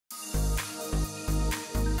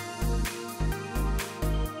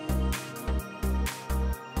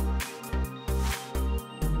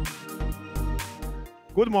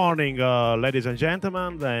Good morning, ladies and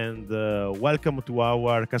gentlemen, and welcome to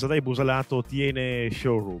our Casadei Busellato TN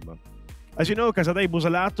showroom. As you know, Casadei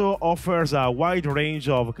Busellato offers a wide range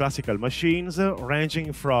of classical machines,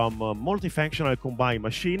 ranging from multifunctional combine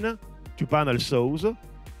machine to panel saws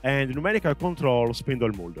and numerical control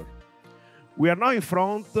spindle molder. We are now in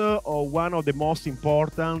front of one of the most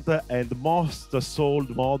important and most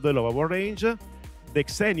sold model of our range, the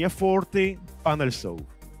Xenia 40 panel saw.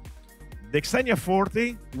 The Xenia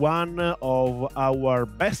 40, one of our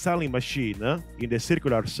best-selling machine in the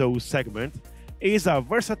circular saw segment, is a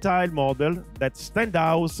versatile model that stands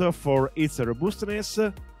out for its robustness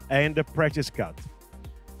and precise cut.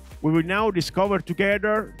 We will now discover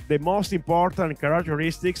together the most important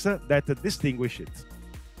characteristics that distinguish it.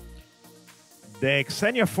 The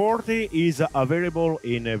Xenia 40 is available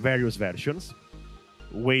in various versions,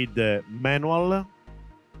 with manual,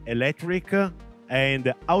 electric,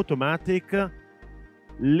 and automatic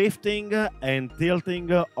lifting and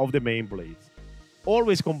tilting of the main blade,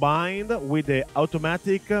 always combined with the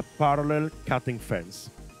automatic parallel cutting fence.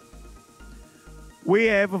 We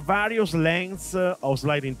have various lengths of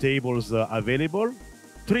sliding tables available,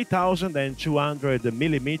 3,200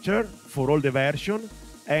 mm for all the version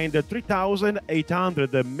and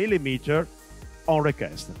 3,800 mm on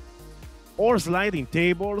request. All sliding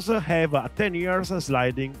tables have a 10 years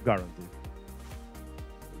sliding guarantee.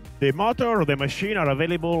 The motor of the machine are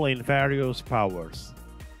available in various powers.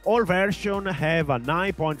 All versions have a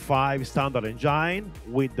 9.5 standard engine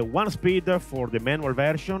with 1 speed for the manual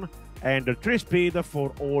version and 3 speed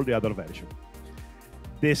for all the other versions.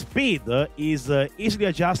 The speed is easily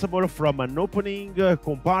adjustable from an opening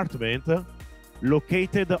compartment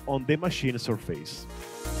located on the machine surface.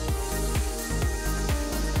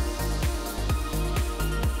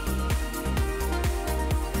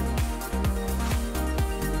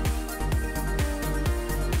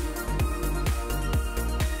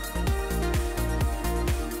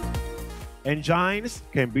 Engines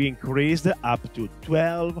can be increased up to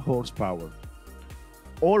 12 horsepower.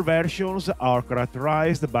 All versions are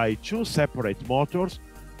characterized by 2 separate motors,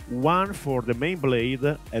 one for the main blade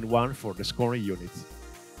and one for the scoring unit.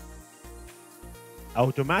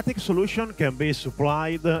 Automatic solution can be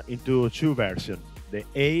supplied into 2 versions, the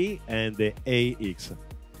A and the AX.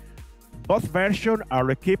 Both versions are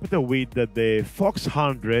equipped with the Fox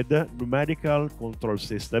 100 numerical control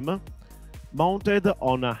system, mounted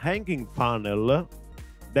on a hanging panel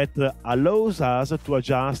that allows us to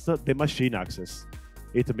adjust the machine axis.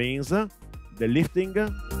 It means the lifting,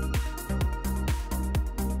 the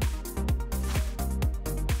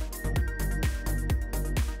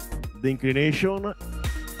inclination,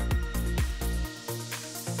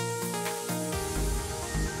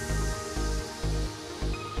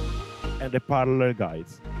 and the parallel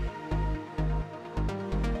guides.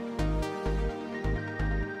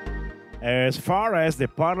 As far as the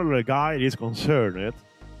parallel guide is concerned,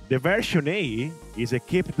 the version A is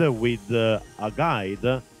equipped with a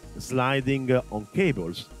guide sliding on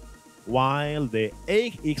cables, while the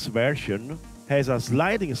AX version has a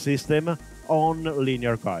sliding system on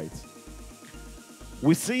linear guides.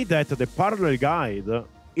 We see that the parallel guide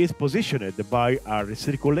is positioned by a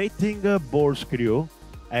recirculating ball screw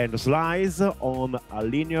and slides on a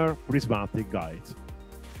linear prismatic guide.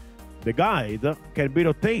 The guide can be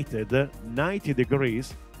rotated 90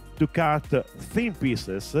 degrees to cut thin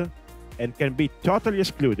pieces and can be totally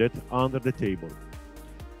excluded under the table.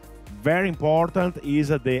 Very important is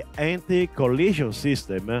the anti-collision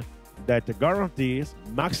system that guarantees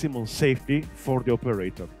maximum safety for the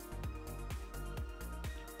operator.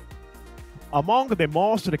 Among the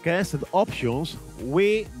most requested options,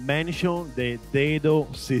 we mention the Dado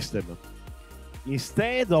System.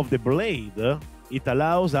 Instead of the blade, it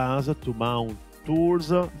allows us to mount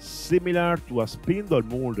tools similar to a spindle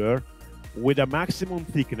molder with a maximum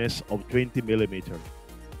thickness of 20 mm.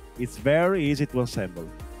 It's very easy to assemble.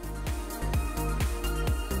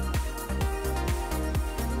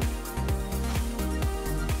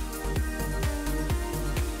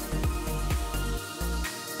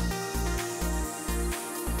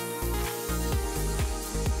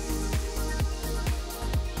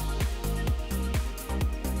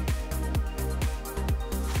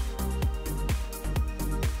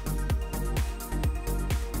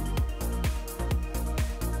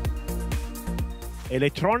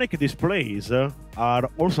 Electronic displays are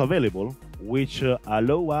also available, which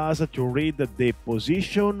allow us to read the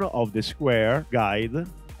position of the square guide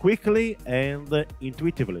quickly and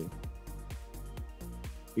intuitively.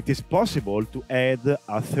 It is possible to add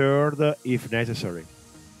a third if necessary.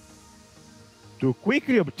 To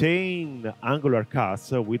quickly obtain angular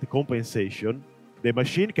cuts with compensation, The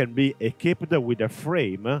machine can be equipped with a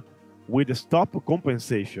frame with stop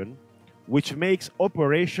compensation, which makes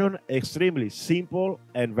operation extremely simple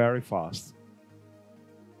and very fast.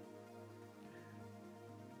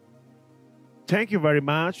 Thank you very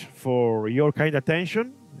much for your kind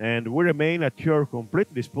attention, and we remain at your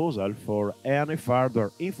complete disposal for any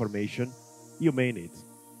further information you may need.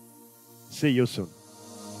 See you soon.